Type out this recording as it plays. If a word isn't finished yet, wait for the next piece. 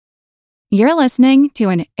You're listening to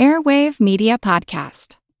an Airwave Media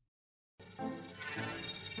Podcast.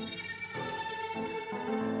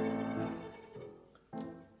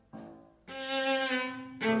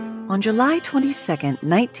 On July 22,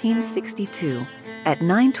 1962, at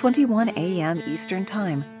 9:21 a.m. Eastern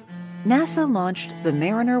Time, NASA launched the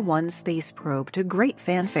Mariner 1 space probe to great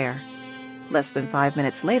fanfare. Less than 5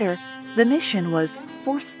 minutes later, the mission was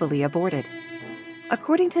forcefully aborted.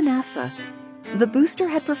 According to NASA, the booster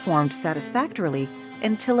had performed satisfactorily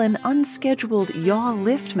until an unscheduled yaw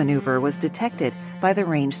lift maneuver was detected by the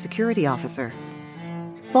range security officer.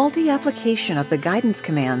 Faulty application of the guidance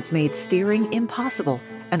commands made steering impossible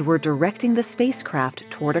and were directing the spacecraft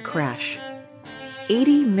toward a crash.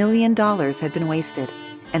 $80 million had been wasted,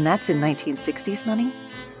 and that's in 1960s money,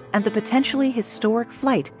 and the potentially historic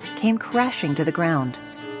flight came crashing to the ground,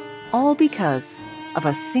 all because of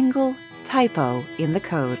a single typo in the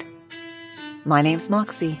code. My name's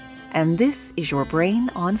Moxie, and this is your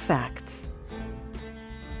Brain on Facts.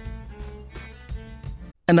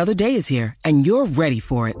 Another day is here, and you're ready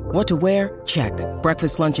for it. What to wear? Check.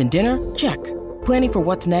 Breakfast, lunch, and dinner? Check. Planning for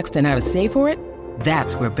what's next and how to save for it?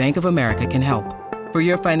 That's where Bank of America can help. For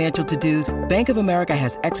your financial to-dos, Bank of America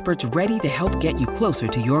has experts ready to help get you closer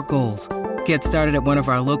to your goals. Get started at one of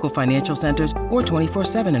our local financial centers or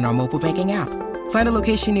 24/7 in our mobile banking app. Find a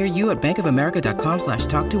location near you at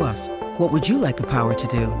bankofamerica.com/talktous. What would you like the power to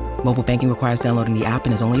do? Mobile banking requires downloading the app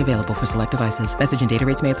and is only available for select devices. Message and data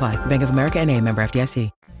rates may apply. Bank of America N.A., member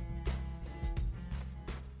FDIC.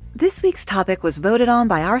 This week's topic was voted on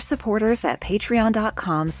by our supporters at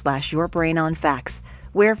patreon.com/yourbrainonfacts,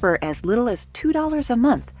 where for as little as $2 a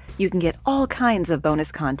month, you can get all kinds of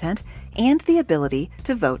bonus content and the ability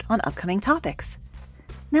to vote on upcoming topics.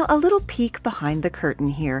 Now, a little peek behind the curtain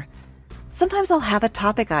here. Sometimes I'll have a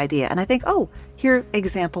topic idea and I think, oh, here,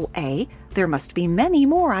 example A, there must be many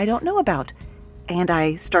more I don't know about. And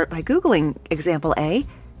I start by Googling example A,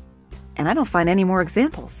 and I don't find any more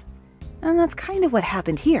examples. And that's kind of what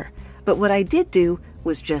happened here. But what I did do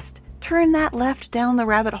was just turn that left down the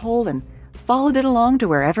rabbit hole and followed it along to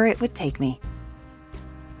wherever it would take me.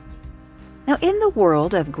 Now, in the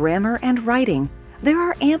world of grammar and writing, there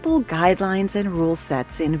are ample guidelines and rule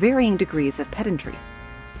sets in varying degrees of pedantry.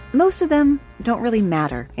 Most of them don't really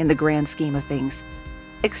matter in the grand scheme of things,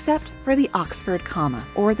 except for the Oxford comma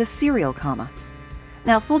or the serial comma.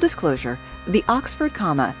 Now, full disclosure, the Oxford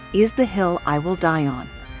comma is the hill I will die on.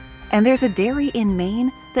 And there's a dairy in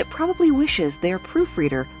Maine that probably wishes their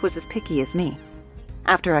proofreader was as picky as me,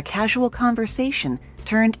 after a casual conversation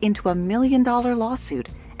turned into a $1 million lawsuit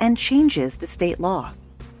and changes to state law.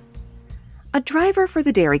 A driver for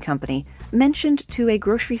the dairy company mentioned to a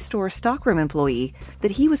grocery store stockroom employee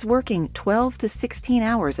that he was working 12 to 16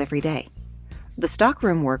 hours every day. The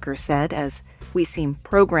stockroom worker said, as we seem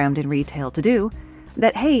programmed in retail to do,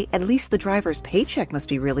 that, hey, at least the driver's paycheck must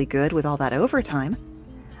be really good with all that overtime.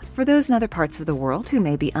 For those in other parts of the world who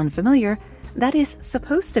may be unfamiliar, that is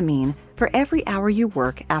supposed to mean for every hour you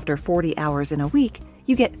work after 40 hours in a week,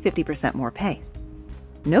 you get 50% more pay.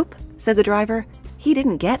 Nope, said the driver, he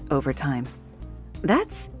didn't get overtime.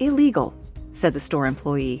 That's illegal, said the store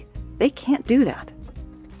employee. They can't do that.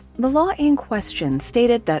 The law in question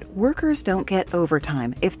stated that workers don't get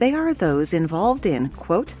overtime if they are those involved in,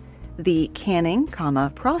 quote, the canning,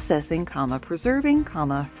 processing, preserving,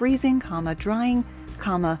 freezing, drying,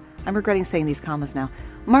 I'm regretting saying these commas now,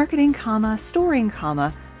 marketing, storing,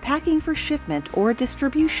 packing for shipment or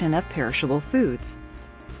distribution of perishable foods.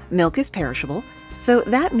 Milk is perishable, so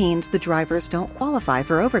that means the drivers don't qualify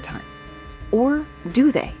for overtime. Or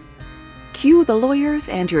do they? Cue the lawyers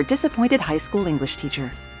and your disappointed high school English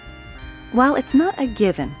teacher. While it's not a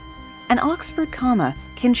given, an Oxford comma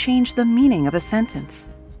can change the meaning of a sentence.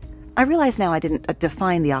 I realize now I didn't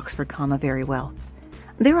define the Oxford comma very well.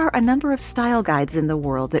 There are a number of style guides in the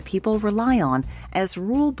world that people rely on as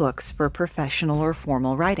rule books for professional or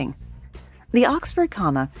formal writing. The Oxford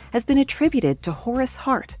comma has been attributed to Horace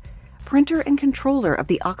Hart, printer and controller of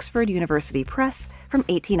the Oxford University Press from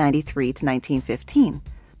 1893 to 1915,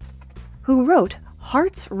 who wrote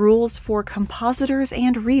Hart's Rules for Compositors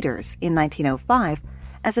and Readers in 1905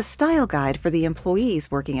 as a style guide for the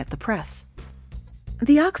employees working at the press.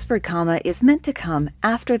 The Oxford comma is meant to come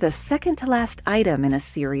after the second-to-last item in a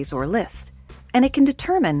series or list, and it can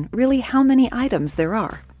determine really how many items there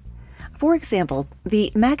are. For example,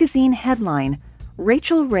 the magazine headline,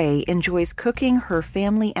 Rachel Ray enjoys cooking her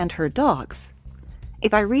family and her dogs.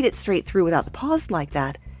 If I read it straight through without the pause like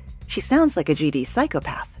that, she sounds like a GD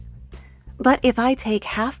psychopath. But if I take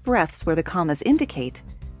half breaths where the commas indicate,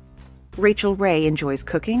 Rachel Ray enjoys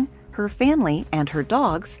cooking her family and her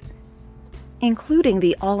dogs, including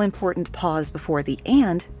the all-important pause before the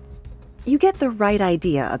and, you get the right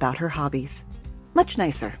idea about her hobbies. Much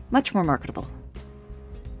nicer, much more marketable.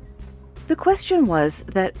 The question was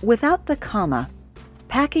that without the comma,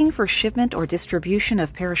 packing for shipment or distribution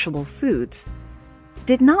of perishable foods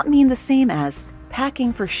did not mean the same as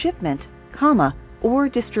packing for shipment, comma, or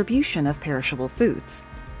distribution of perishable foods.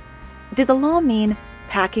 Did the law mean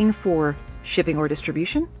packing for shipping or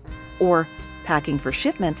distribution, or packing for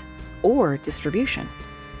shipment or distribution?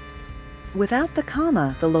 Without the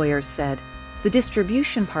comma, the lawyers said, the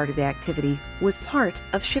distribution part of the activity was part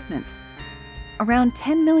of shipment. Around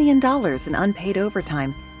 $10 million in unpaid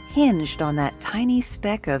overtime hinged on that tiny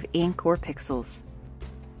speck of ink or pixels.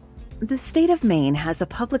 The state of Maine has a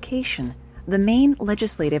publication, the Maine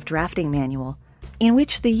Legislative Drafting Manual, in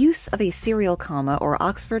which the use of a serial comma or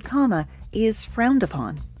Oxford comma is frowned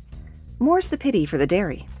upon. More's the pity for the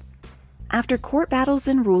dairy. After court battles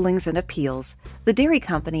and rulings and appeals, the dairy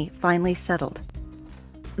company finally settled.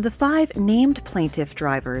 The 5 named plaintiff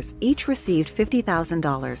drivers each received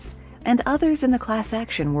 $50,000, and others in the class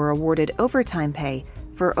action were awarded overtime pay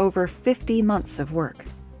for over 50 months of work.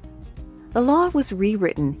 The law was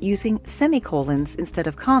rewritten using semicolons instead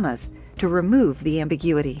of commas to remove the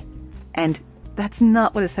ambiguity. And that's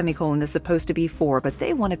not what a semicolon is supposed to be for, but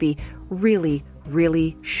they want to be really,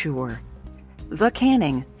 really sure. The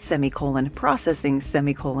canning, semicolon, processing,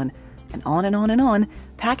 semicolon, and on and on and on,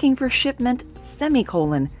 packing for shipment,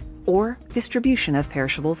 semicolon, or distribution of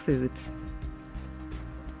perishable foods.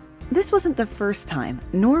 This wasn't the first time,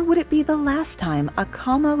 nor would it be the last time a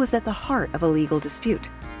comma was at the heart of a legal dispute.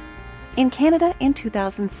 In Canada in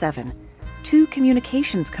 2007, 2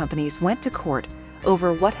 communications companies went to court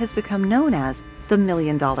over what has become known as the $1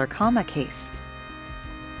 million comma case.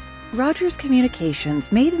 Rogers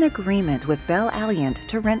Communications made an agreement with Bell Allient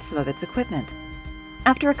to rent some of its equipment.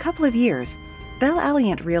 After a couple of years, Bell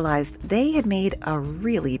Allient realized they had made a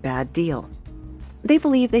really bad deal. They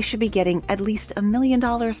believed they should be getting at least $1 million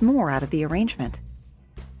more out of the arrangement.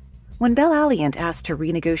 When Bell Allient asked to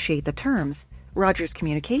renegotiate the terms, Rogers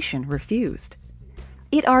Communication refused.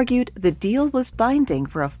 It argued the deal was binding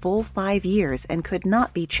for a full 5 years and could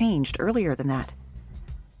not be changed earlier than that.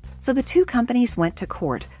 So the 2 companies went to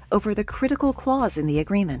court over the critical clause in the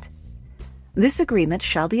agreement. This agreement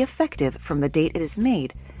shall be effective from the date it is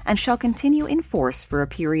made and shall continue in force for a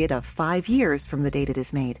period of 5 years from the date it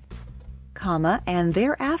is made, comma, and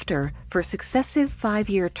thereafter for successive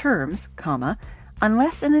 5-year terms, comma,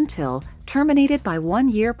 unless and until terminated by 1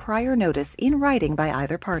 year prior notice in writing by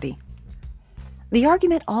either party. The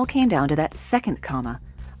argument all came down to that second comma,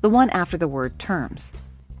 the one after the word terms.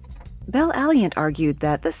 Bell Allient argued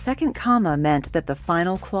that the second comma meant that the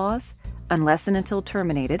final clause, unless and until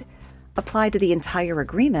terminated, applied to the entire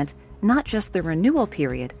agreement, not just the renewal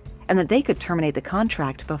period, and that they could terminate the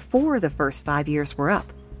contract before the first 5 years were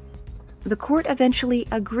up. The court eventually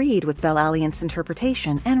agreed with Bell Allient's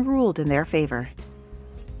interpretation and ruled in their favor.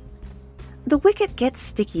 The wicket gets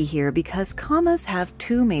sticky here because commas have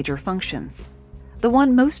 2 major functions. The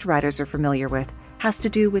one most writers are familiar with has to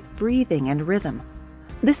do with breathing and rhythm.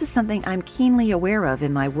 This is something I'm keenly aware of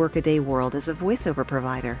in my workaday world as a voiceover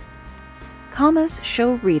provider. Commas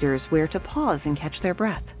show readers where to pause and catch their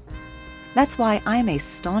breath. That's why I'm a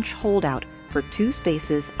staunch holdout for 2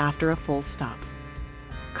 spaces after a full stop.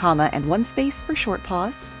 Comma and 1 space for short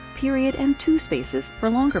pause, period and 2 spaces for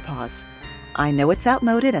longer pause. I know it's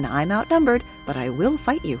outmoded and I'm outnumbered, but I will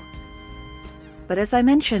fight you. But as I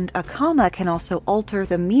mentioned, a comma can also alter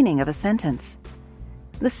the meaning of a sentence.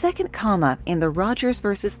 The second comma in the Rogers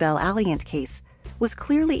versus Bell Allient case was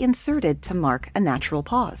clearly inserted to mark a natural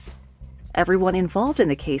pause. Everyone involved in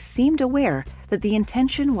the case seemed aware that the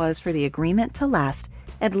intention was for the agreement to last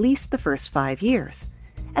at least the first 5 years,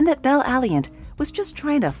 and that Bell Allient was just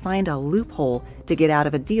trying to find a loophole to get out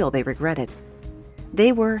of a deal they regretted.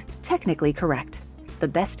 They were technically correct, the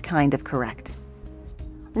best kind of correct.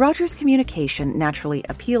 Rogers Communication naturally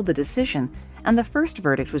appealed the decision, and the first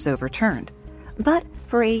verdict was overturned, but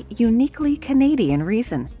for a uniquely Canadian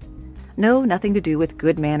reason. No, nothing to do with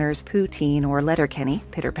good manners, poutine, or Letterkenny,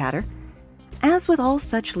 pitter-patter. As with all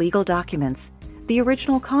such legal documents, the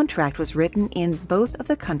original contract was written in both of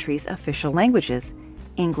the country's official languages,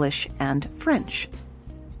 English and French.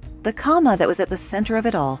 The comma that was at the center of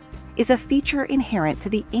it all is a feature inherent to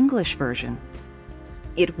the English version.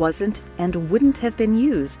 It wasn't and wouldn't have been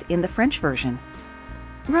used in the French version.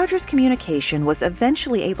 Rogers Communication was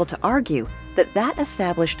eventually able to argue that that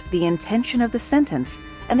established the intention of the sentence,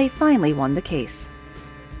 and they finally won the case.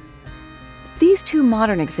 These 2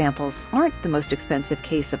 modern examples aren't the most expensive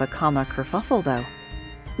case of a comma kerfuffle, though.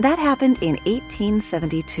 That happened in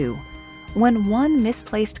 1872, when one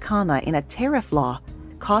misplaced comma in a tariff law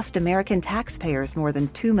cost American taxpayers more than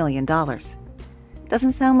 $2 million.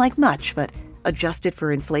 Doesn't sound like much, but adjusted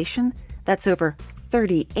for inflation, that's over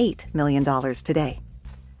 $38 million today.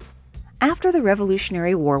 After the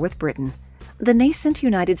Revolutionary War with Britain, the nascent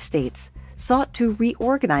United States sought to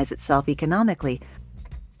reorganize itself economically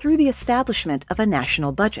through the establishment of a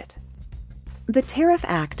national budget. The Tariff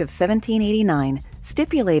Act of 1789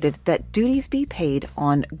 stipulated that duties be paid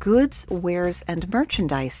on goods, wares, and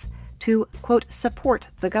merchandise to, quote, support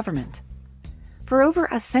the government. For over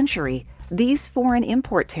a century, these foreign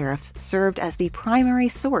import tariffs served as the primary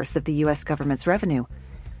source of the U.S. government's revenue,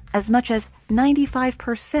 as much as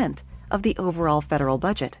 95% of the overall federal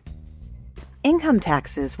budget. Income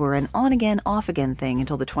taxes were an on-again, off-again thing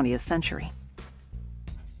until the 20th century.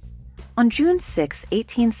 On June 6,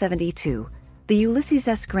 1872, the Ulysses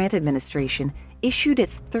S. Grant administration issued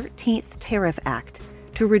its 13th Tariff Act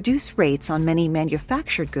to reduce rates on many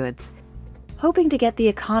manufactured goods, hoping to get the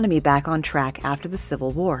economy back on track after the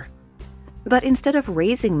Civil War. But instead of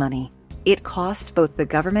raising money, it cost both the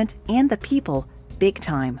government and the people big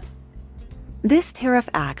time. This Tariff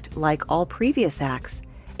Act, like all previous acts,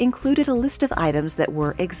 included a list of items that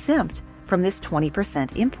were exempt from this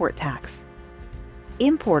 20% import tax.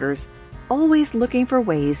 Importers, always looking for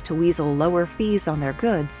ways to weasel lower fees on their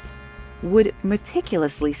goods, would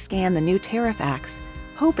meticulously scan the new tariff acts,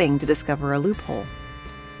 hoping to discover a loophole.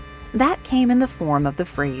 That came in the form of the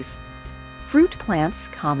phrase, fruit plants,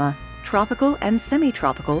 tropical and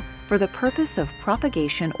semi-tropical for the purpose of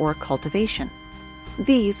propagation or cultivation.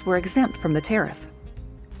 These were exempt from the tariff.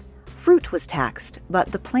 Fruit was taxed,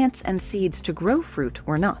 but the plants and seeds to grow fruit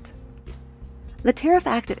were not. The Tariff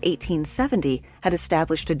Act of 1870 had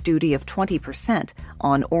established a duty of 20%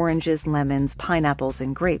 on oranges, lemons, pineapples,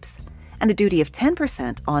 and grapes, and a duty of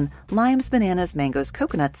 10% on limes, bananas, mangoes,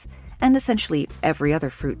 coconuts, and essentially every other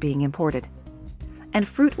fruit being imported. And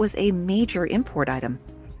fruit was a major import item.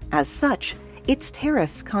 As such, its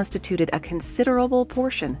tariffs constituted a considerable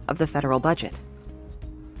portion of the federal budget.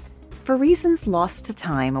 For reasons lost to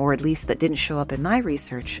time, or at least that didn't show up in my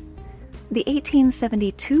research, the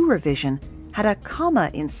 1872 revision had a comma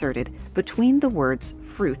inserted between the words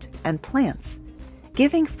fruit and plants,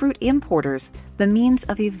 giving fruit importers the means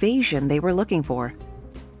of evasion they were looking for.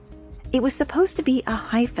 It was supposed to be a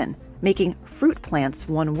hyphen, making fruit plants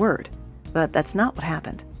one word, but that's not what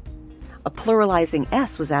happened. A pluralizing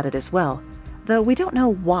S was added as well, though we don't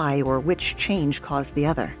know why or which change caused the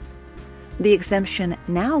other. The exemption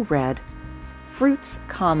now read, fruits,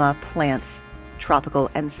 plants, tropical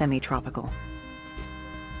and semi-tropical.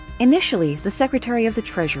 Initially, the Secretary of the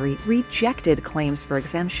Treasury rejected claims for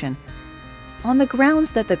exemption on the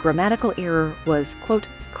grounds that the grammatical error was, quote,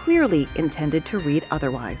 clearly intended to read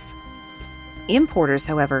otherwise. Importers,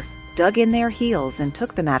 however, dug in their heels and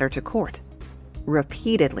took the matter to court,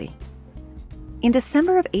 repeatedly. In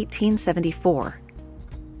December of 1874,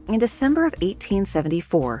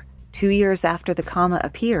 2 years after the comma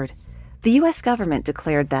appeared, the U.S. government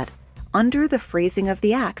declared that, under the phrasing of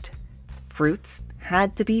the Act, fruits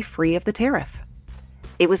had to be free of the tariff.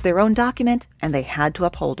 It was their own document, and they had to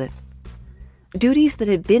uphold it. Duties that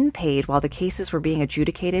had been paid while the cases were being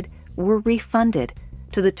adjudicated were refunded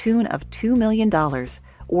to the tune of $2 million,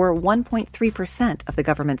 or 1.3% of the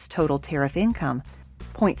government's total tariff income,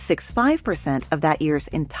 0.65% of that year's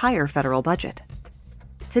entire federal budget.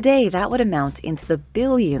 Today, that would amount into the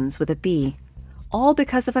billions with a B, all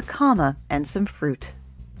because of a comma and some fruit.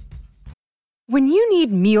 When you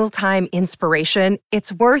need mealtime inspiration,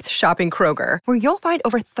 it's worth shopping Kroger, where you'll find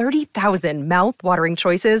over 30,000 mouth-watering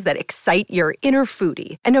choices that excite your inner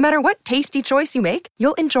foodie. And no matter what tasty choice you make,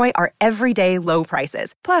 you'll enjoy our everyday low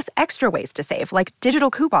prices, plus extra ways to save, like digital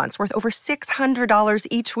coupons worth over $600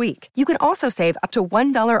 each week. You can also save up to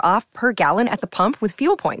 $1 off per gallon at the pump with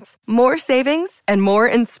fuel points. More savings and more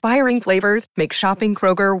inspiring flavors make shopping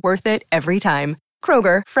Kroger worth it every time.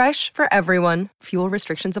 Kroger, fresh for everyone. Fuel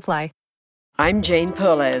restrictions apply. I'm Jane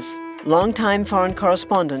Perlez, longtime foreign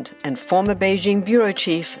correspondent and former Beijing bureau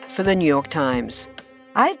chief for the New York Times.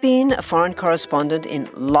 I've been a foreign correspondent in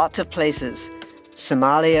lots of places: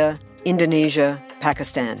 Somalia, Indonesia,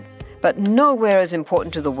 Pakistan, but nowhere as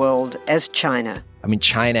important to the world as China. I mean,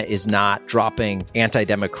 China is not dropping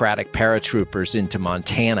anti-democratic paratroopers into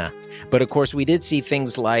Montana. But of course, we did see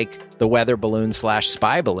things like the weather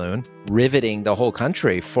balloon/spy balloon riveting the whole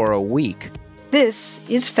country for a week. This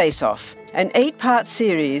is Face Off, an 8-part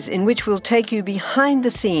series in which we'll take you behind the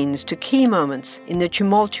scenes to key moments in the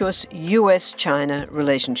tumultuous U.S.-China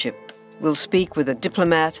relationship. We'll speak with a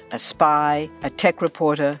diplomat, a spy, a tech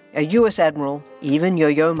reporter, a U.S. admiral, even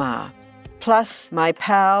Yo-Yo Ma. Plus, my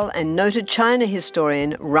pal and noted China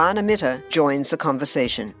historian Rana Mitter joins the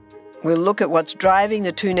conversation. We'll look at what's driving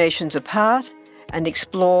the two nations apart and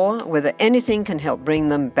explore whether anything can help bring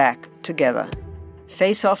them back together.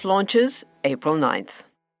 Face Off launches April 9th.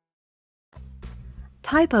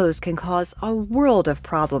 Typos can cause a world of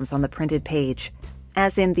problems on the printed page,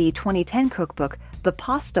 as in the 2010 cookbook, The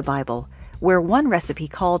Pasta Bible, where one recipe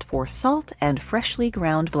called for salt and freshly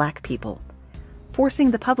ground black people, forcing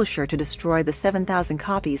the publisher to destroy the 7,000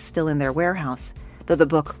 copies still in their warehouse, though the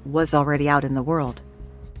book was already out in the world.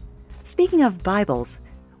 Speaking of Bibles,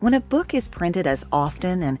 when a book is printed as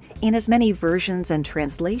often and in as many versions and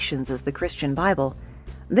translations as the Christian Bible,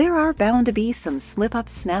 there are bound to be some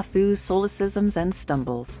slip-ups, snafus, solecisms, and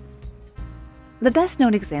stumbles. The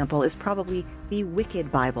best-known example is probably the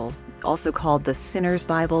Wicked Bible, also called the Sinner's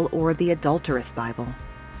Bible or the Adulterous Bible.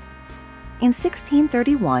 In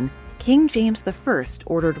 1631, King James I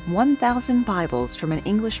ordered 1,000 Bibles from an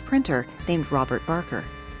English printer named Robert Barker.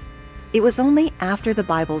 It was only after the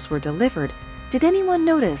Bibles were delivered did anyone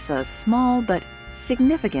notice a small but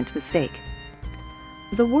significant mistake.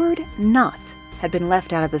 The word not had been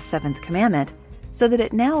left out of the seventh commandment, so that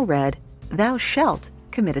it now read, "Thou shalt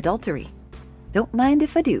commit adultery. Don't mind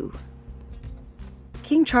if I do."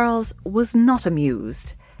 King Charles was not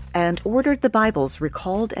amused and ordered the Bibles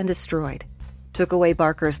recalled and destroyed, took away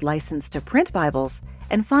Barker's license to print Bibles,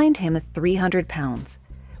 and fined him £300,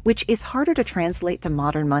 which is harder to translate to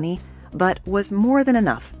modern money, but was more than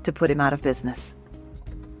enough to put him out of business.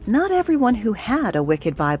 Not everyone who had a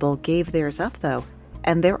Wicked Bible gave theirs up, though,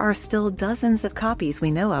 and there are still dozens of copies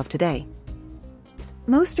we know of today.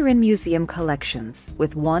 Most are in museum collections,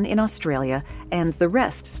 with one in Australia and the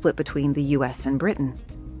rest split between the US and Britain.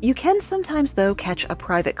 You can sometimes, though, catch a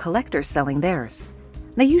private collector selling theirs.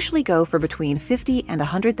 They usually go for between $50,000 and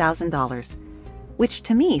 $100,000, which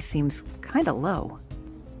to me seems kinda low.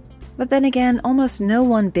 But then again, almost no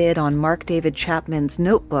one bid on Mark David Chapman's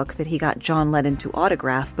notebook that he got John Lennon to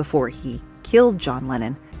autograph before he killed John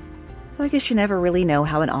Lennon, so I guess you never really know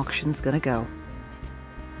how an auction's gonna go.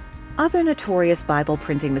 Other notorious Bible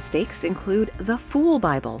printing mistakes include the Fool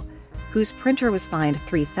Bible, whose printer was fined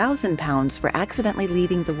 £3,000 for accidentally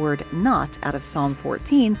leaving the word not out of Psalm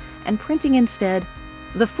 14 and printing instead,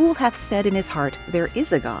 "The fool hath said in his heart, there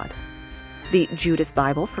is a God." The Judas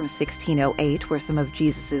Bible from 1608, where some of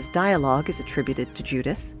Jesus' dialogue is attributed to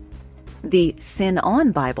Judas. The Sin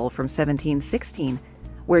On Bible from 1716,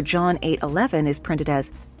 where John 8:11 is printed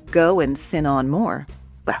as, "Go and sin on more."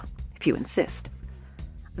 Well, if you insist.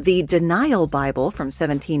 The Denial Bible from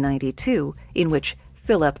 1792, in which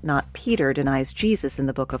Philip, not Peter, denies Jesus in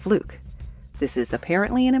the book of Luke. This is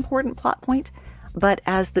apparently an important plot point, but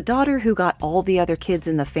as the daughter who got all the other kids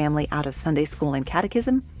in the family out of Sunday school and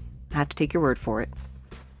catechism, I have to take your word for it.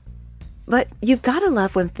 But you've got to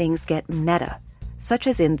love when things get meta, such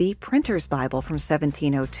as in the Printer's Bible from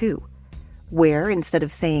 1702, where instead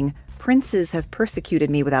of saying, "Princes have persecuted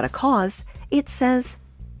me without a cause," it says,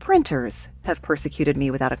 "Printers have persecuted me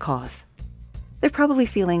without a cause." They're probably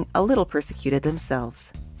feeling a little persecuted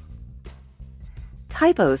themselves.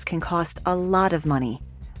 Typos can cost a lot of money,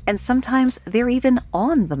 and sometimes they're even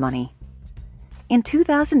on the money. In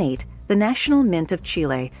 2008, the National Mint of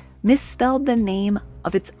Chile misspelled the name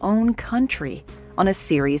of its own country on a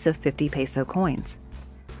series of 50 peso coins.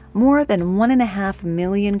 More than 1.5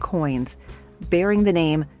 million coins bearing the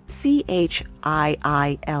name Chile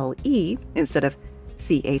instead of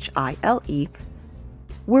Chile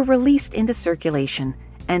were released into circulation,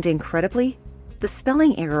 and incredibly, the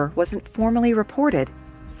spelling error wasn't formally reported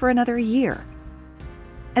for another year.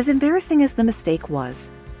 As embarrassing as the mistake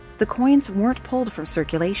was, the coins weren't pulled from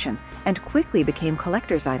circulation and quickly became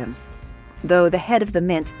collector's items, though the head of the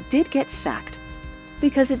mint did get sacked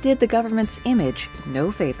because it did the government's image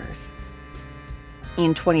no favors.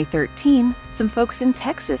 In 2013, some folks in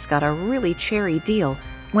Texas got a really cherry deal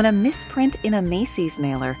when a misprint in a Macy's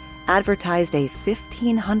mailer advertised a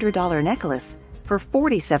 $1,500 necklace for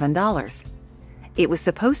 $47. It was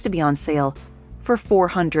supposed to be on sale for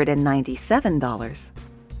 $497.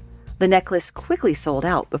 The necklace quickly sold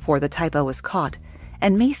out before the typo was caught,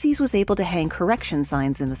 and Macy's was able to hang correction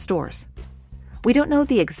signs in the stores. We don't know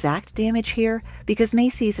the exact damage here because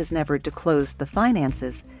Macy's has never disclosed the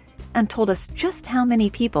finances and told us just how many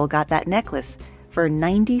people got that necklace for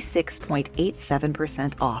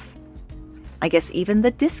 96.87% off. I guess even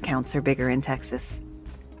the discounts are bigger in Texas.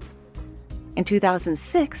 In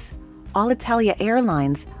 2006, Alitalia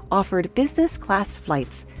Airlines offered business class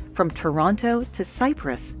flights from Toronto to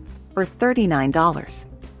Cyprus for $39.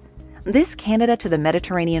 This Canada to the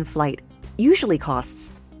Mediterranean flight usually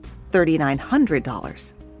costs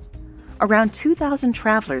 $3,900. Around 2,000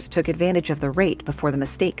 travelers took advantage of the rate before the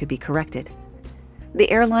mistake could be corrected. The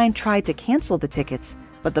airline tried to cancel the tickets,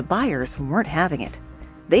 but the buyers weren't having it.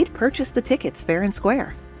 They'd purchased the tickets fair and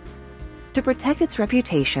square. To protect its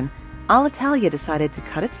reputation, Alitalia decided to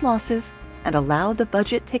cut its losses and allow the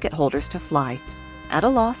budget ticket holders to fly, at a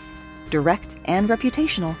loss, direct and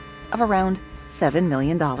reputational, of around $7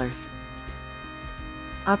 million.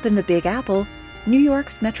 Up in the Big Apple, New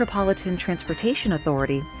York's Metropolitan Transportation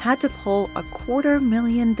Authority had to pull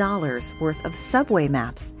 $250,000 worth of subway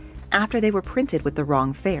maps after they were printed with the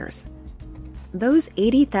wrong fares. Those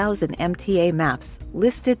 80,000 MTA maps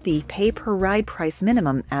listed the pay-per-ride price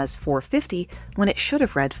minimum as $4.50 when it should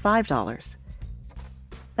have read $5.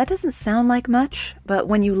 That doesn't sound like much, but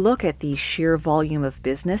when you look at the sheer volume of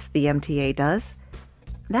business the MTA does,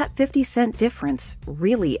 that 50-cent difference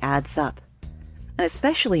really adds up. And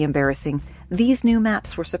especially embarrassing, these new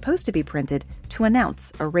maps were supposed to be printed to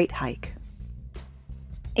announce a rate hike.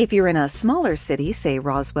 If you're in a smaller city, say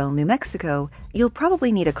Roswell, New Mexico, you'll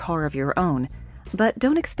probably need a car of your own, but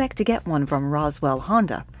don't expect to get one from Roswell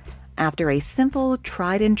Honda after a simple,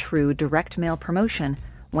 tried-and-true direct mail promotion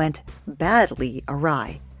went badly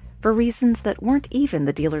awry for reasons that weren't even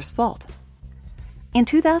the dealer's fault. In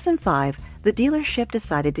 2005, the dealership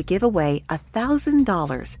decided to give away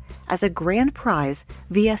 $1,000 as a grand prize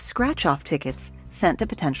via scratch-off tickets sent to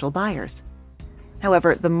potential buyers.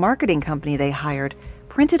 However, the marketing company they hired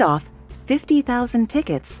printed off 50,000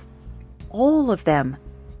 tickets, all of them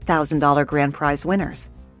 $1,000 grand prize winners,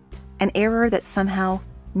 an error that somehow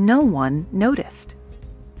no one noticed.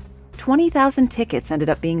 20,000 tickets ended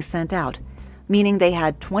up being sent out, meaning they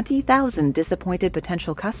had 20,000 disappointed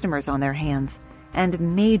potential customers on their hands and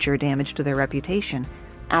major damage to their reputation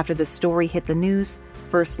after the story hit the news,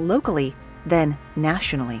 first locally, then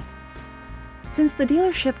nationally. Since the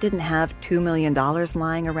dealership didn't have $2 million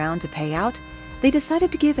lying around to pay out, they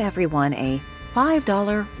decided to give everyone a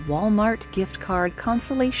 $5 Walmart gift card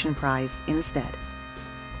consolation prize instead.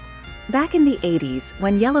 Back in the 80s,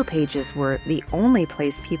 when Yellow Pages were the only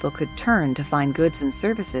place people could turn to find goods and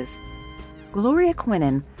services, Gloria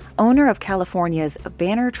Quinnen, owner of California's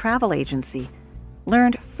Banner Travel Agency,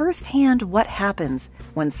 learned firsthand what happens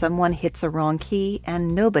when someone hits a wrong key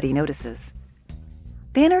and nobody notices.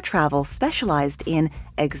 Banner Travel specialized in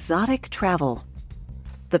exotic travel.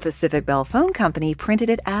 The Pacific Bell Phone Company printed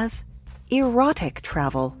it as erotic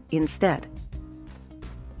travel instead.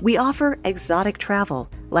 We offer exotic travel,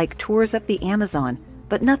 like tours up the Amazon,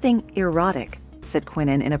 but nothing erotic, said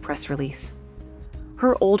Quinnen in a press release.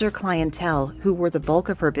 Her older clientele, who were the bulk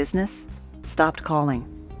of her business, stopped calling.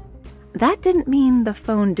 That didn't mean the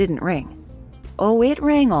phone didn't ring. Oh, it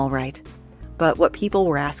rang all right. But what people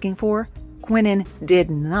were asking for, Quinnen did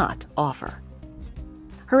not offer.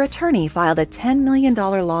 Her attorney filed a $10 million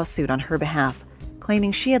lawsuit on her behalf,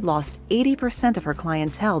 claiming she had lost 80% of her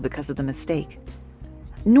clientele because of the mistake.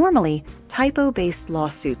 Normally, typo-based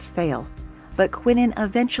lawsuits fail, but Quinnen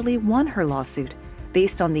eventually won her lawsuit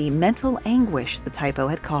based on the mental anguish the typo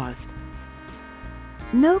had caused.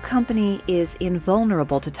 No company is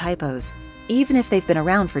invulnerable to typos, even if they've been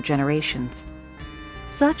around for generations.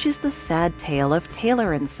 Such is the sad tale of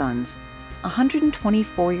Taylor & Sons, a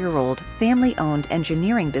 124-year-old family-owned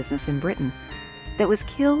engineering business in Britain that was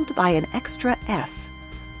killed by an extra S,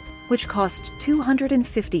 which cost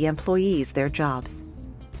 250 employees their jobs.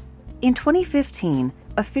 In 2015,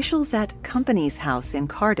 officials at Companies House in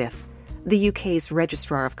Cardiff, the UK's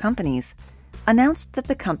Registrar of Companies, announced that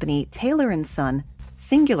the company Taylor & Son,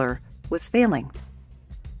 singular, was failing.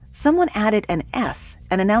 Someone added an S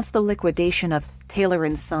and announced the liquidation of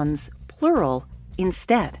Taylor & Sons, plural,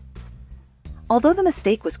 instead. Although the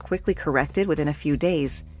mistake was quickly corrected within a few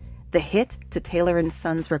days, the hit to Taylor &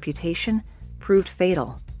 Sons' reputation proved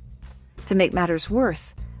fatal. To make matters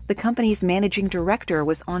worse, the company's managing director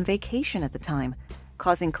was on vacation at the time,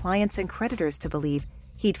 causing clients and creditors to believe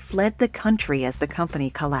he'd fled the country as the company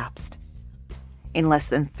collapsed. In less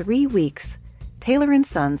than 3 weeks, Taylor &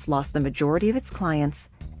 Sons lost the majority of its clients,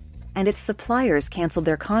 and its suppliers canceled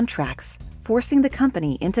their contracts, forcing the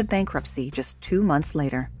company into bankruptcy just 2 months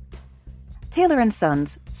later. Taylor &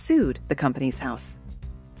 Sons sued the Companies House.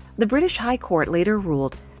 The British High Court later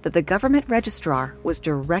ruled that the government registrar was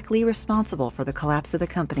directly responsible for the collapse of the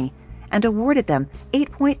company and awarded them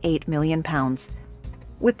 £8.8 million,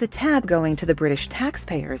 with the tab going to the British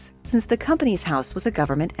taxpayers since the Companies House was a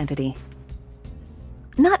government entity.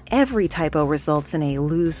 Not every typo results in a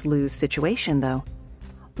lose-lose situation, though.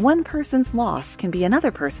 One person's loss can be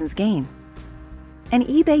another person's gain. An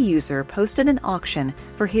eBay user posted an auction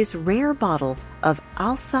for his rare bottle of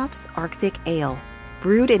Alsop's Arctic Ale,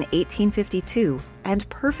 brewed in 1852, and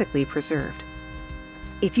perfectly preserved.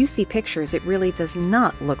 If you see pictures, it really does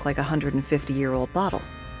not look like a 150-year-old bottle.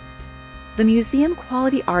 The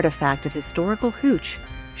museum-quality artifact of historical hooch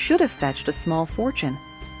should have fetched a small fortune,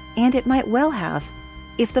 and it might well have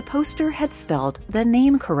if the poster had spelled the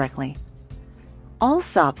name correctly.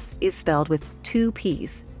 Allsops is spelled with 2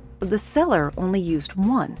 P's. The seller only used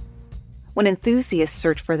 1. When enthusiasts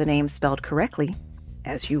searched for the name spelled correctly,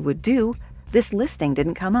 as you would do, this listing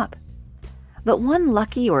didn't come up. But one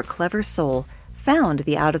lucky or clever soul found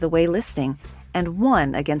the out-of-the-way listing and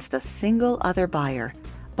won against a single other buyer,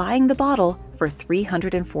 buying the bottle for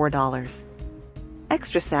 $304.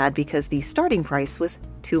 Extra sad because the starting price was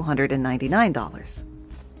 $299.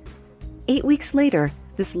 8 weeks later,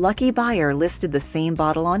 this lucky buyer listed the same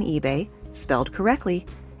bottle on eBay, spelled correctly,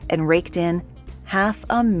 and raked in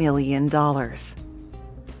 $500,000.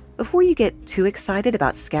 Before you get too excited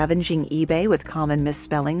about scavenging eBay with common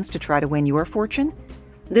misspellings to try to win your fortune,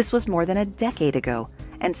 this was more than a decade ago,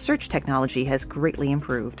 and search technology has greatly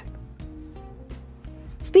improved.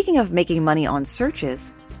 Speaking of making money on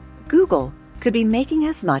searches, Google could be making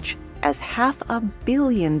as much as $500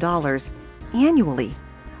 million annually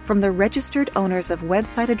from the registered owners of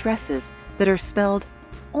website addresses that are spelled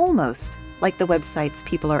almost like the websites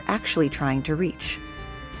people are actually trying to reach.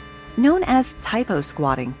 Known as typo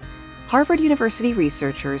squatting, Harvard University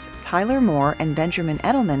researchers Tyler Moore and Benjamin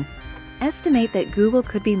Edelman estimate that Google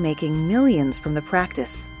could be making millions from the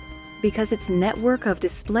practice because its network of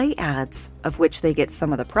display ads, of which they get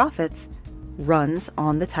some of the profits, runs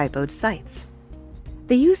on the typoed sites.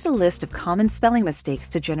 They used a list of common spelling mistakes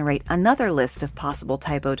to generate another list of possible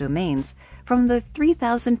typo domains from the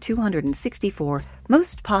 3,264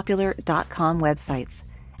 most popular .com websites,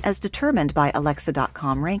 as determined by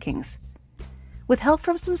Alexa.com rankings. With help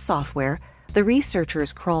from some software, the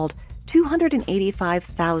researchers crawled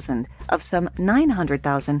 285,000 of some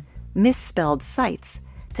 900,000 misspelled sites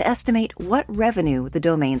to estimate what revenue the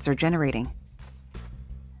domains are generating.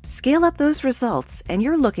 Scale up those results and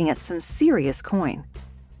you're looking at some serious coin.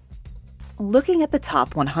 Looking at the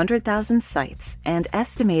top 100,000 sites and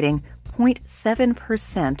estimating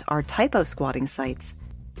 0.7% are typo squatting sites,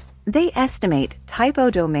 they estimate typo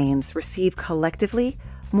domains receive collectively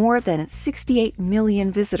more than 68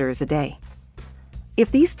 million visitors a day.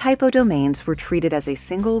 If these typo domains were treated as a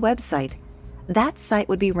single website, that site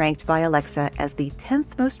would be ranked by Alexa as the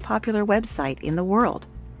 10th most popular website in the world.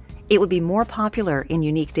 It would be more popular in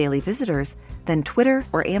unique daily visitors than Twitter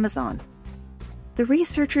or Amazon. The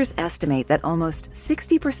researchers estimate that almost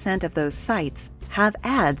 60% of those sites have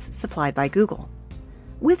ads supplied by Google.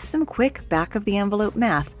 With some quick back-of-the-envelope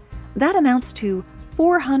math, that amounts to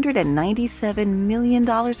 $497 million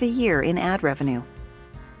a year in ad revenue.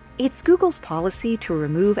 It's Google's policy to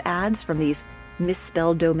remove ads from these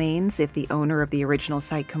misspelled domains if the owner of the original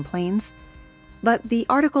site complains, but the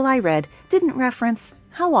article I read didn't reference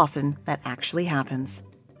how often that actually happens.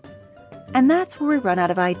 And that's where we run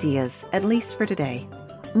out of ideas, at least for today.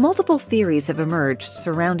 Multiple theories have emerged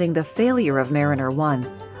surrounding the failure of Mariner 1,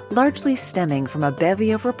 largely stemming from a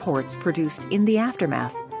bevy of reports produced in the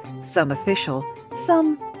aftermath, some official,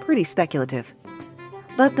 some pretty speculative.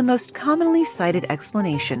 But the most commonly cited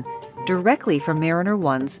explanation, directly from Mariner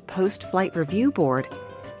 1's post-flight review board,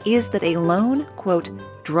 is that a lone, quote,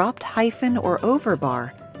 dropped hyphen or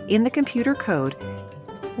overbar in the computer code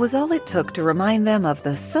was all it took to remind them of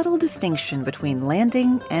the subtle distinction between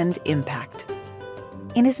landing and impact.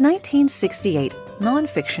 In his 1968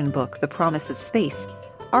 nonfiction book, The Promise of Space,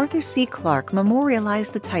 Arthur C. Clarke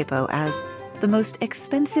memorialized the typo as the most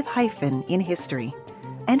expensive hyphen in history,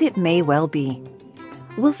 and it may well be.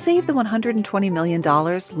 We'll save the $120 million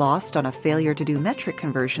lost on a failure to do metric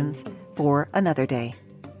conversions for another day.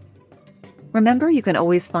 Remember, you can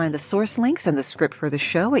always find the source links and the script for the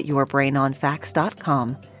show at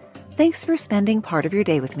yourbrainonfacts.com. Thanks for spending part of your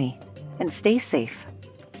day with me, and stay safe.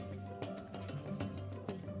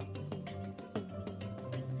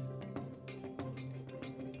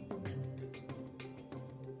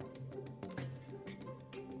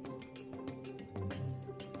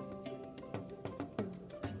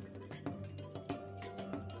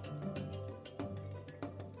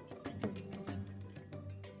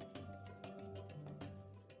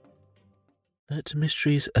 Let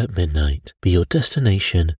Mysteries at Midnight be your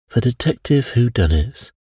destination for detective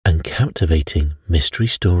whodunits and captivating mystery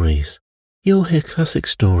stories. You'll hear classic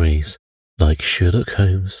stories like Sherlock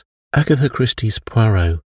Holmes, Agatha Christie's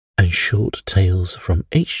Poirot, and short tales from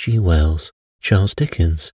H.G. Wells, Charles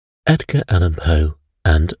Dickens, Edgar Allan Poe,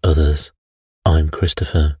 and others. I'm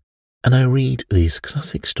Christopher, and I read these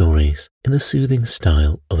classic stories in the soothing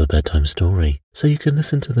style of a bedtime story, so you can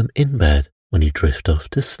listen to them in bed when you drift off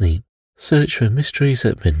to sleep. Search for Mysteries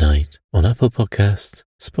at Midnight on Apple Podcasts,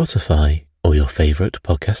 Spotify, or your favourite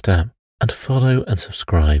podcast app, and follow and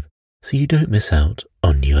subscribe so you don't miss out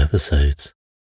on new episodes.